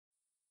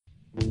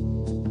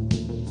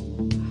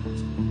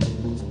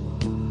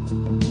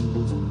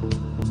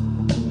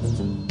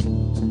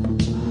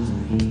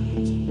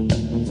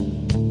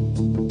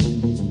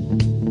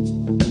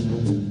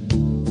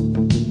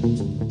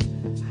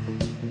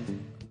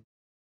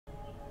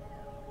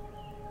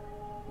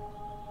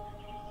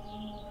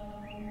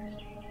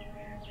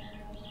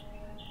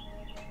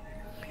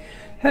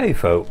Hey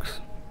folks,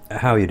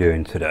 how are you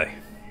doing today?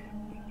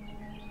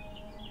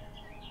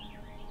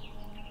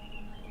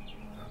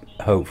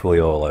 Hopefully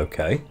all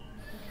okay.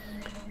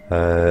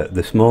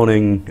 This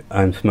morning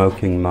I'm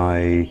smoking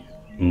my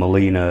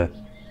Molina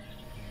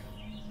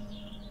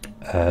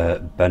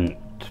bent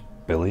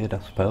billiard, I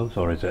suppose,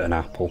 or is it an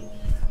apple?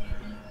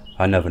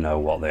 I never know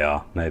what they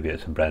are. Maybe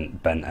it's a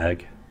bent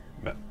egg.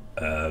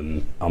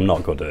 I'm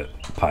not good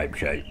at pipe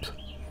shapes.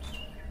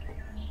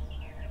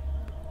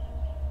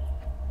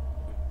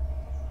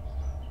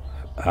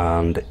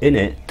 And in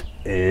it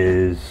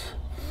is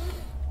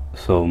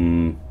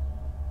some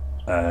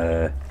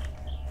early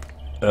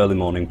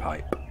morning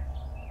pipe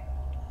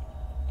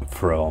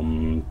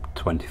from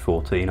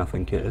 2014, I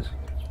think it is.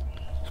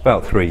 It's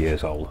about 3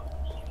 years old.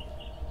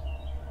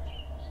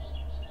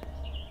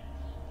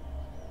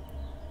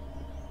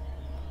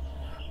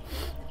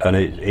 And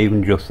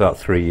even just that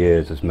 3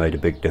 years has made a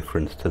big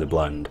difference to the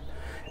blend.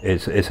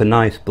 It's a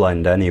nice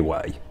blend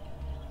anyway,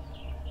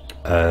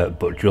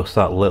 but just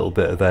that little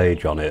bit of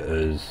age on it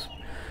has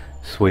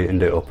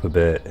sweetened it up a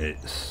bit.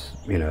 It's,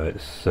 you know,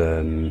 it's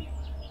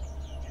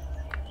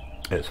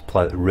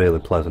really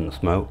pleasant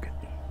smoke.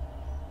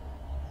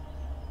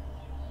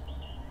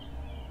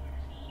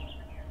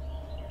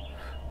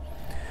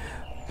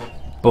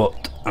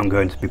 But I'm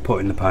going to be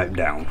putting the pipe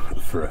down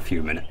for a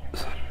few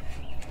minutes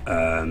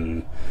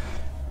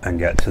and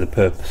get to the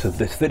purpose of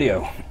this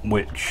video,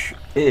 which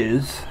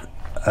is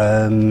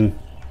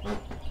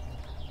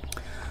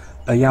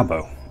a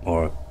yabo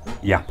or a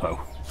yapo.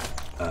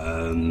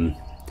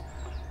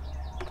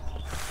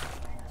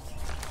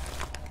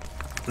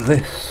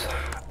 This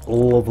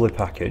lovely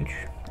package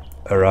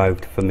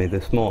arrived for me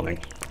this morning.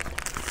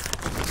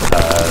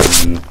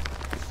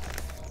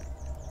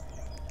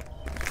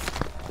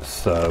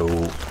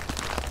 So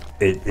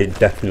it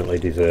definitely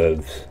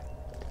deserves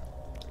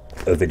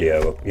a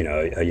video, you know,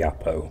 a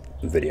yapo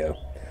video.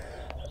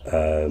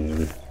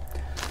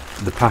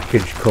 The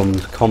package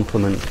comes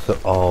compliments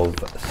of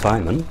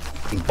Simon,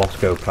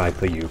 Bosco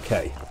Piper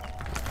UK.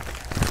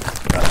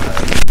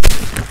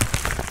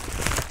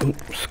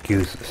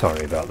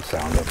 Sorry about the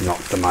sound, I've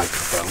knocked the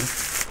microphone.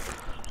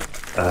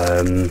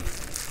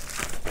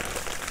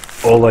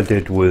 All I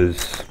did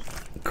was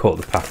cut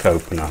the pack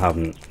open. I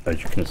haven't,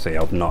 as you can see,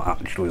 I've not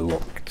actually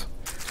looked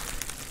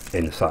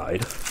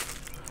inside.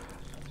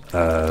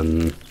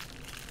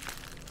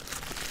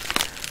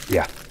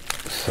 Yeah,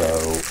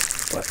 so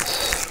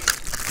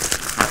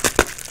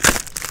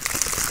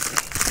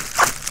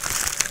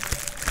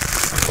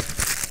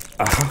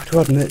I have to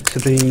admit to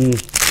being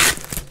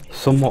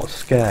somewhat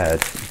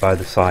scared by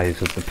the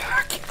size of the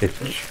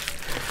package,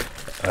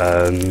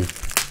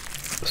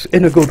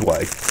 in a good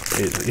way.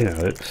 You know,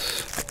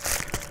 it's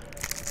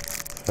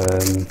there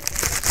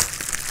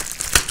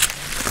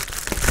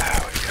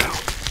we go.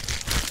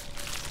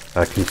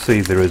 I can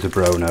see there is a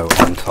Brono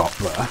on top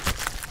there.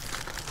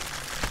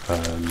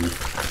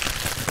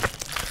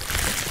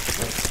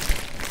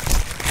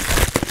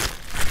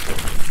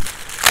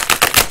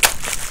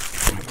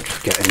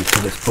 Just get into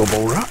this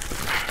bubble wrap.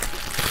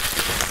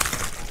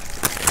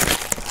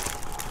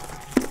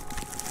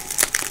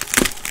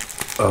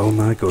 Oh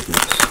my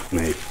goodness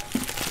me.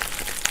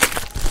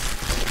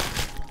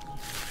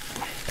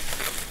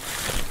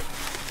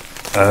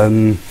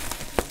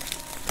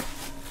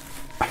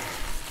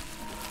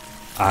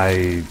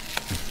 I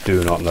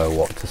do not know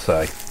what to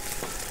say.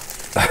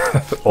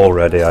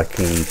 Already I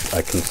can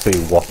see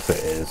what it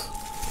is,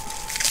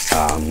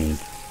 and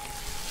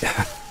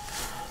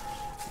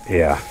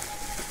yeah,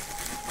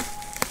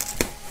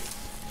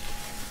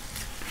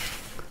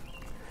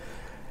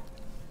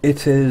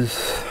 it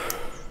is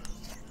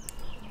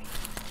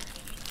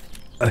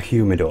a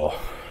humidor.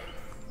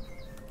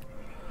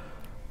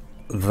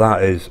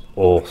 That is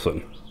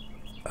awesome.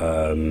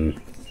 Let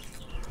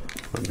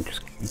me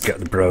just get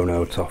the bro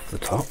note off the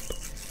top.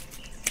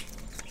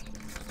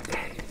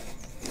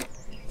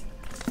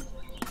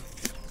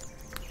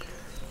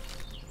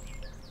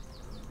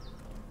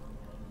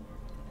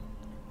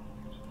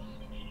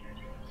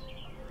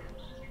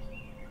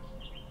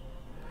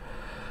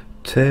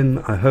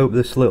 Tim, I hope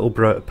this little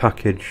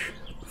package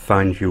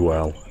finds you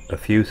well. A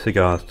few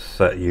cigars to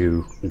set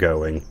you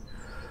going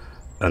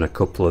and a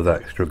couple of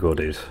extra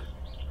goodies.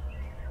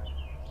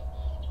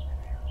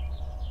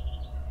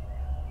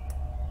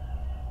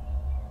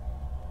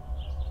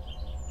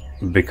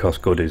 Because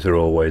goodies are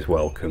always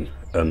welcome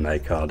and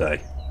make our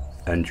day.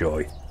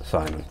 Enjoy,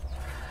 Simon.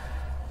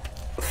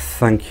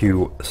 Thank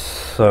you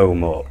so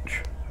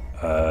much.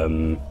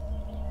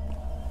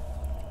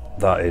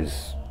 That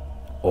is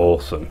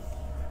awesome.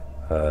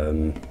 Let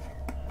me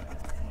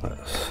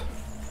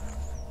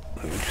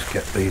just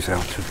get these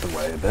out of the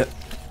way a bit.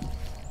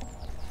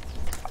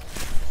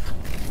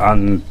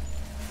 And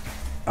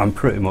I'm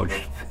pretty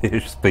much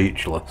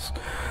speechless.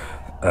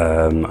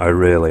 I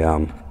really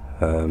am.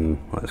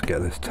 Let's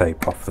get this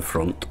tape off the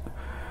front.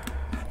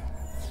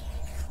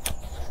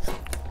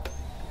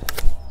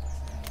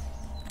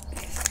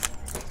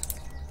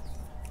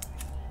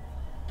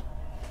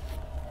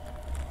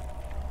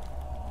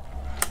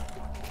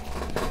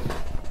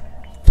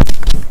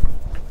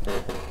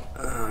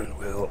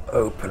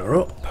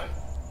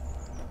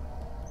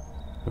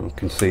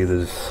 see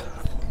there's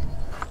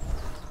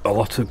a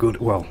lot of good,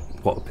 well,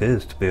 what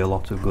appears to be a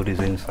lot of goodies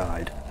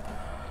inside.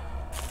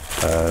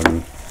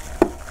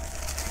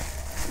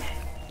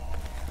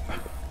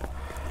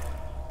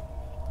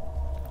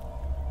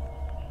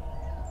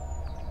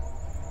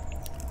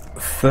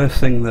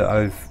 First thing that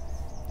I've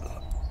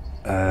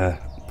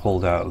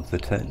pulled out of the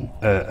tin,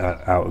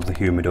 out of the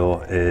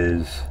humidor,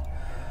 is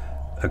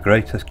a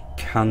Greater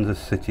Kansas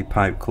City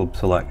Pipe Club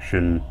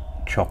Selection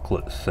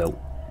Chocolate Silk.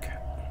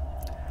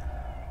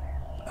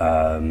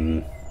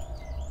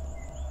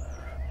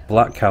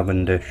 Black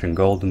Cavendish and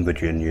Golden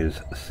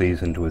Virginias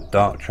seasoned with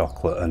dark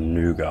chocolate and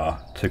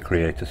nougat to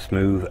create a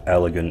smooth,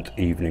 elegant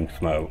evening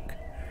smoke.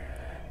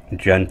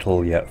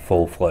 Gentle yet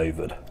full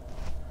flavoured.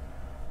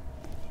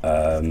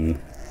 Oh,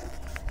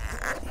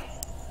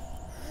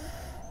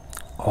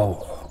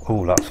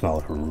 that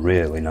smells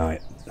really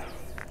nice.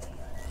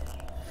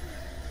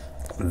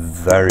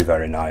 Very,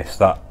 very nice.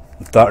 That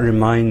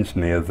reminds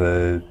me of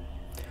a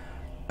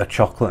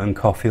chocolate and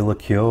coffee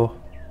liqueur.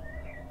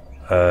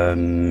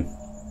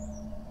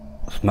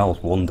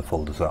 Smells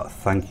wonderful, does that?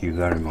 Thank you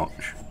very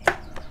much.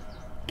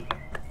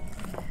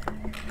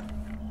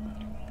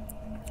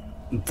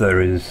 There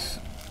is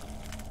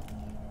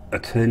a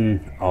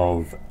tin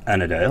of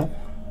Ennerdale,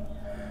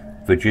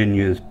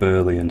 Virginia's,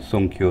 burley and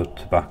sun-cured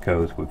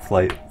tobaccos with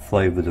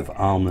flavours of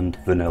almond,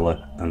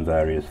 vanilla and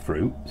various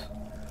fruits.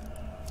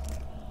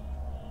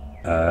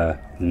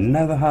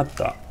 Never had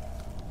that.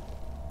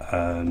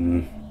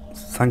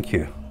 Thank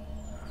you.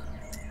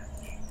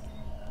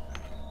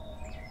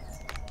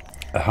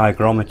 A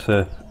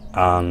hygrometer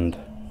and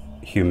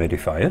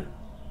humidifier.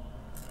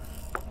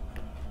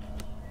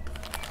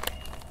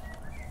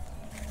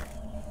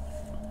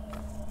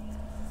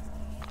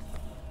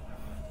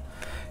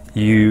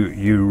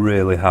 You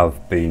really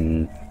have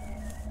been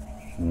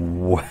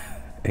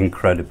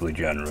incredibly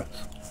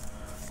generous,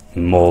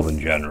 more than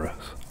generous.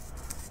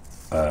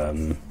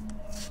 Oh,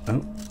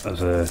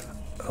 there's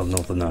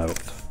another note.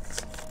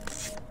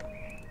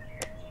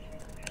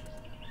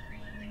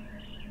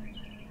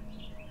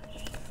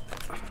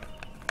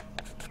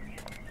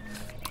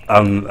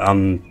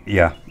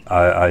 Yeah,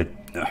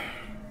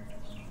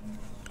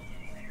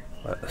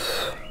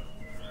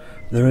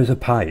 there is a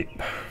pipe,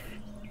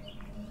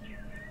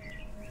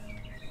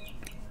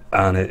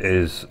 and it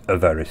is a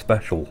very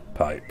special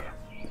pipe.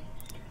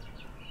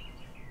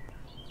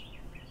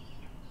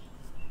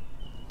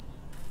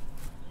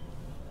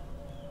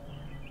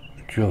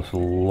 Just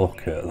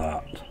look at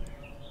that.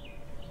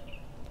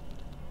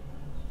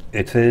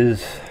 It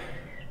is,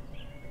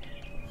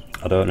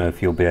 I don't know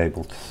if you'll be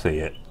able to see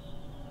it.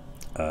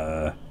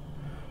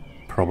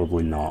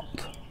 Probably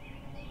not.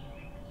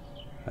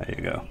 There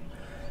you go.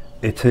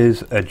 It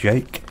is a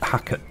Jake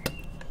Hackett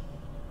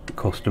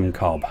custom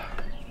cob.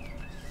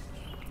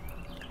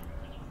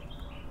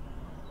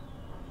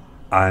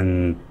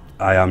 And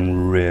I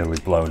am really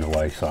blown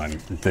away,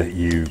 Simon, that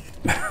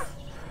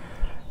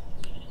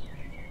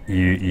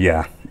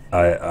yeah,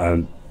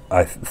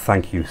 I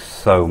thank you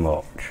so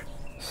much.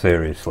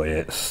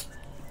 Seriously,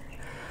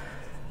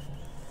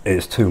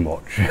 it's too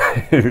much.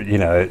 You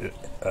know,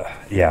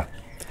 yeah.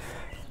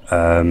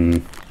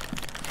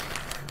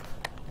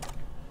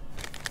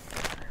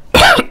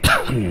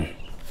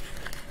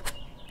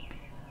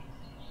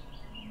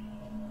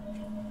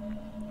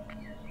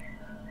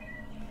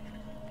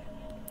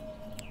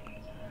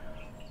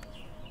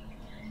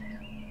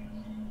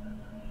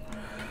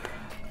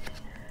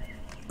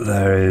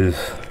 There is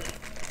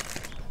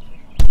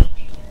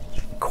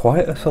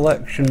quite a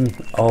selection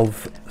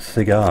of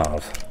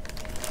cigars.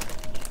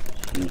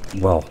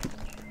 Well,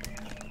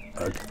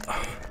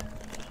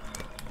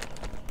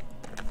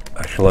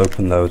 I shall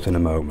open those in a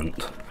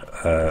moment.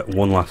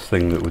 One last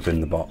thing that was in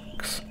the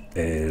box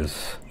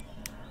is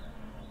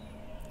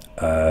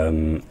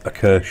a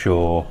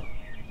Kershaw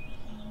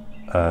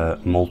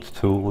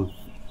multi-tool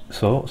of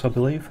sorts, I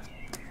believe.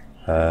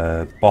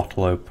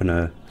 Bottle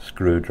opener,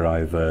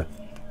 screwdriver,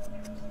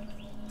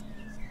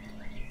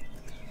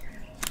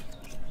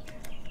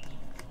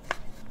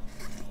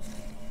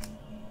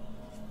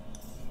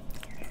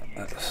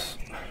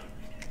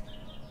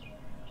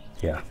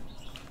 yeah.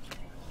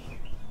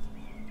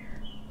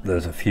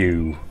 There's a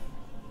few.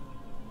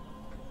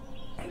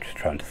 I'm just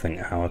trying to think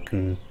how I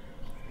can.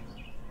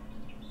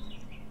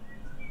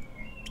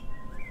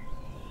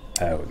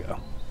 There we go.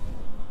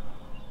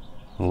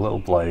 A little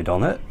blade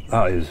on it.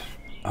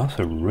 That's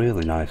a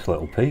really nice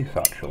little piece,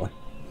 actually.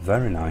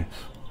 Very nice.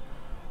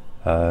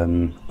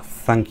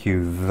 Thank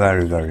you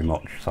very, very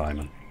much,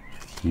 Simon.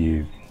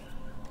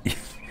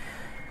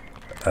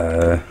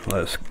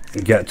 Let's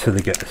get to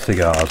the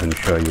cigars and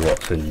show you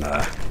what's in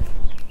there.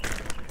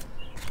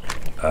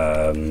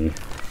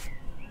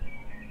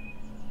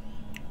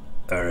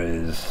 There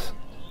is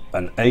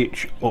an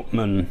H.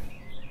 Upmann.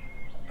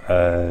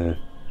 I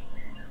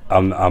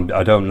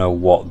don't know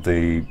what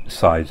the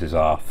sizes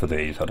are for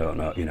these. I don't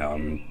know. You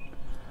know,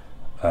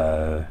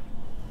 a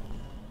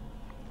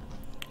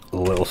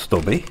little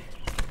stubby.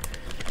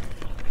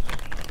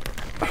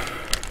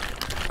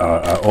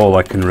 All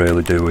I can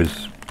really do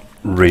is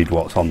read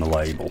what's on the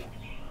label.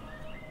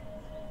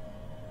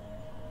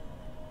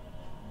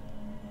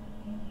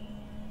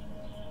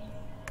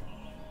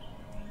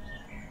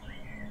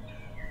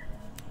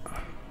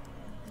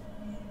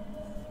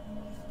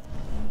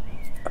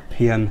 A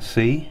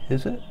PMC,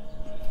 is it?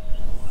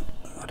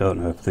 I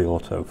don't know if the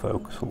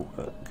autofocus will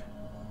work.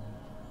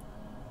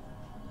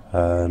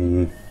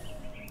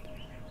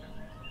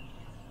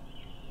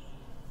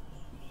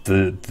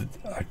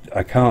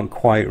 I can't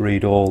quite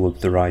read all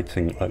of the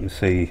writing. Let me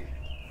see.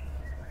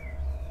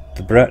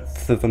 The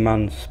breadth of a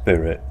man's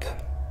spirit.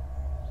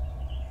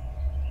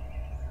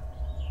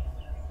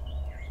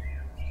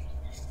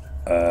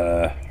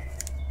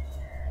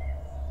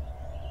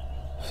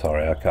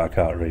 Sorry, I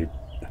can't read.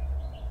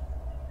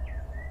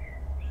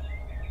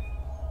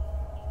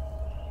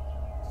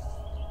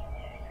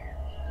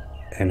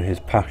 In his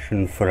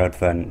passion for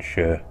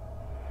adventure,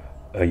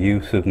 a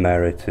use of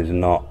merit is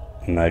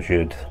not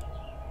measured.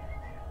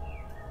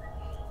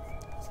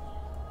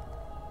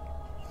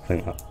 I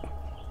think that.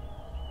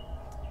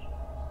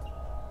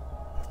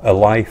 A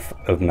life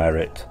of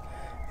merit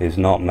is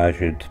not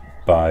measured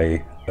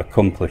by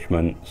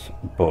accomplishments,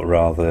 but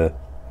rather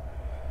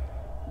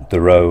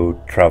the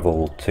road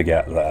travelled to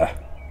get there.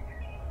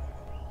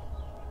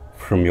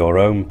 From your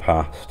own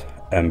past,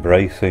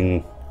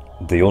 embracing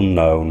the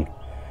unknown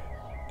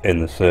in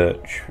the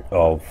search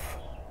of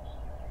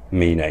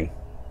meaning,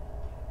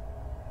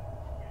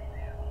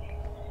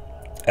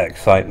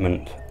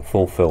 excitement,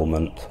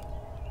 fulfillment.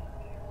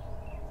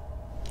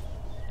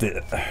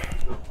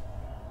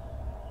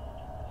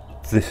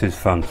 This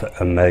is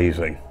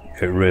amazing.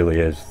 It really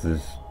is.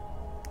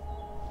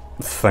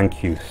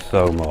 Thank you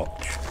so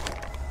much.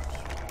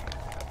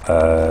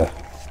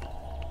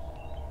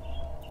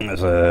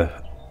 There's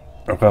a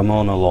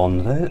Ramon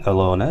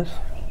Alones.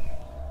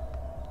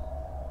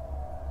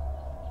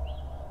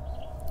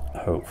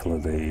 Hopefully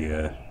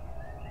the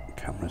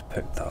camera's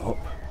picked that up.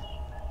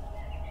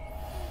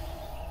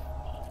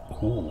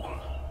 Ooh,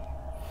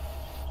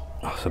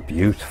 that's a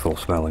beautiful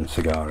smelling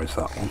cigar, is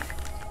that one.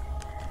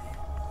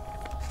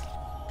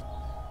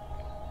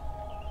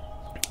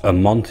 A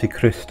Monte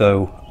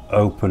Cristo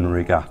Open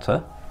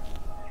Regatta.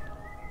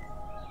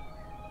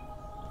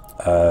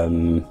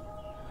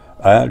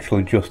 I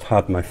actually just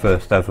had my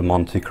first ever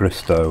Monte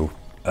Cristo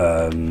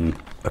a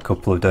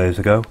couple of days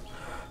ago.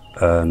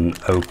 An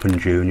Open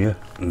Junior.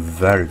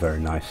 Very, very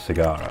nice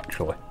cigar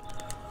actually.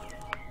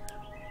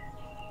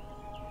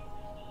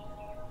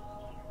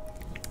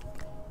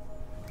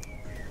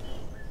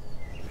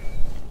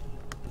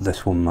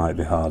 This one might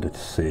be harder to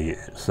see.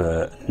 It's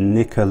a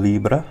Nica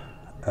Libra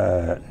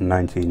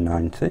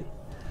 1990.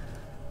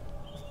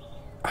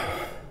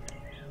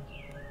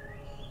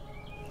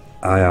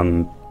 I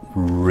am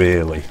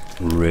really,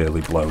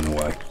 really blown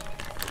away.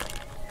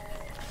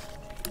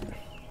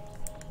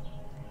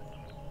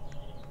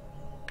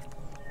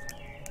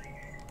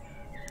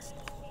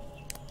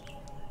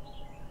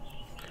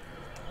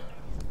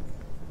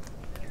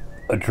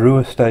 A Drew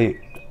Estate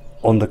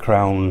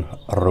Undercrown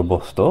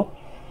Robusto.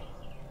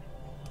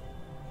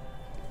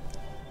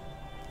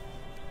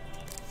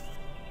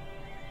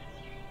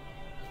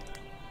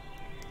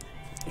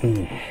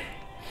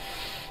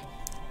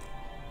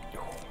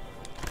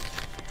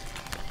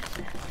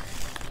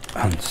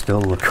 And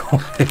still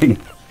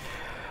recording.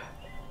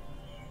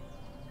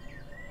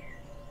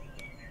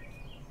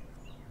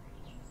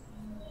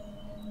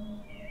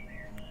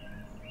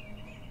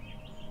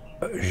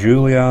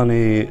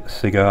 Giuliani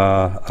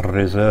Cigar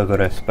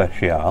Reserve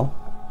Special.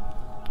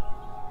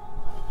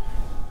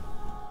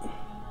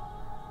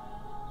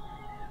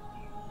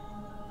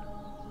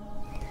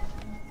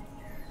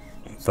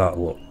 That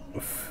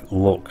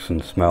looks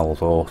and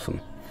smells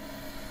awesome.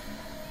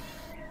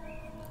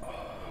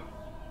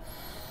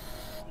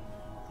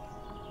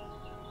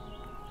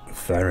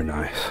 Very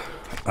nice.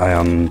 I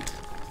am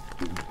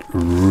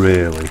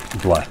really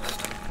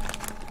blessed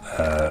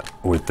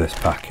with this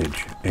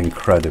package.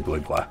 Incredibly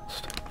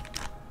blessed.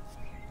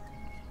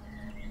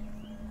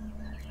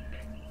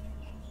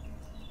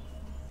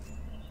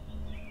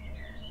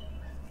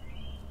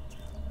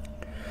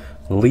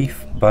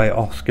 Leaf by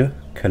Oscar,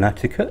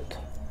 Connecticut.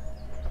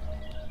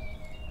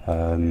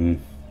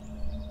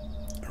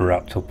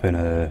 Wrapped up in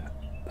a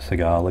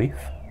cigar leaf.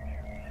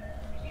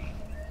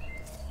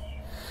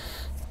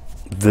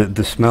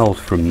 The smells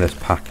from this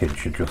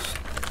package are just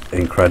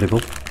incredible.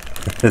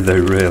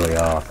 They really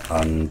are.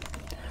 And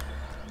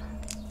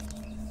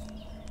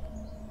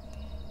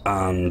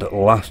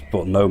last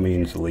but no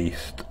means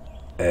least,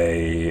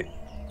 a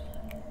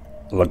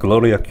La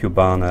Gloria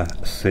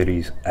Cubana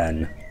Series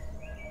N.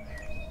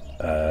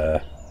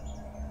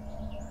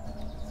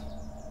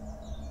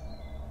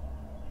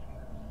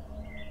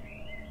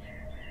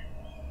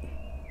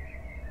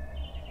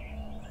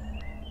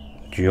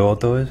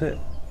 Giordo, is it?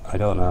 I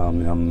don't know. I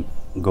mean, I'm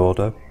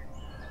Gordo.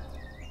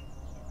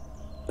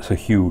 It's a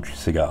huge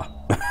cigar.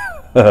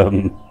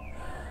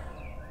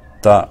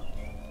 That,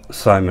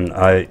 Simon,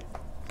 I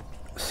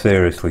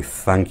seriously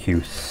thank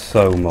you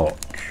so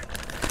much.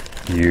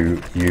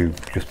 You've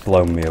just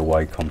blown me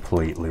away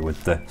completely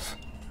with this.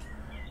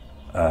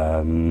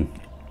 I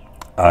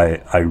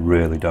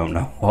really don't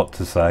know what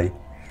to say.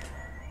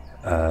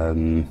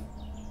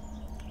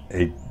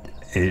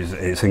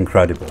 It's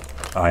incredible.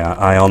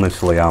 I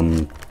honestly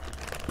am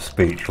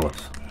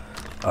speechless.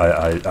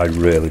 I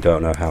really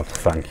don't know how to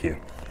thank you.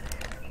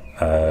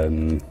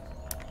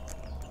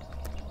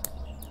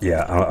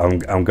 Yeah,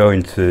 I'm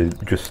going to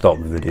just stop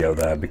the video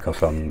there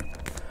because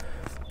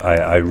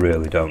I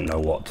really don't know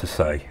what to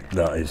say.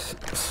 That is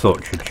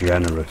such a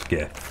generous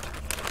gift.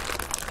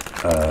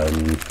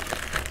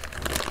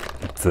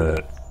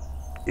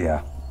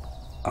 Yeah,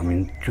 I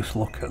mean, just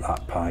look at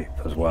that pipe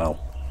as well.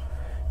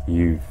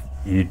 You've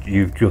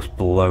just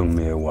blown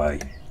me away.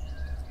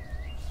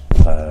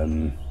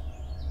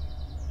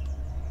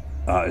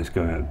 That is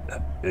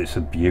it's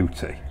a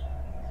beauty.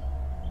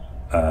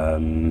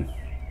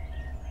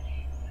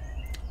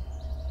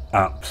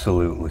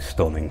 Absolutely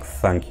stunning.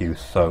 Thank you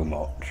so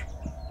much.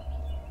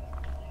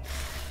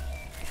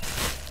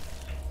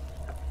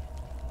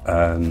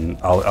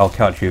 I'll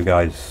catch you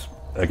guys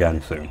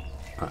again soon.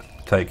 Right,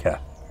 take care.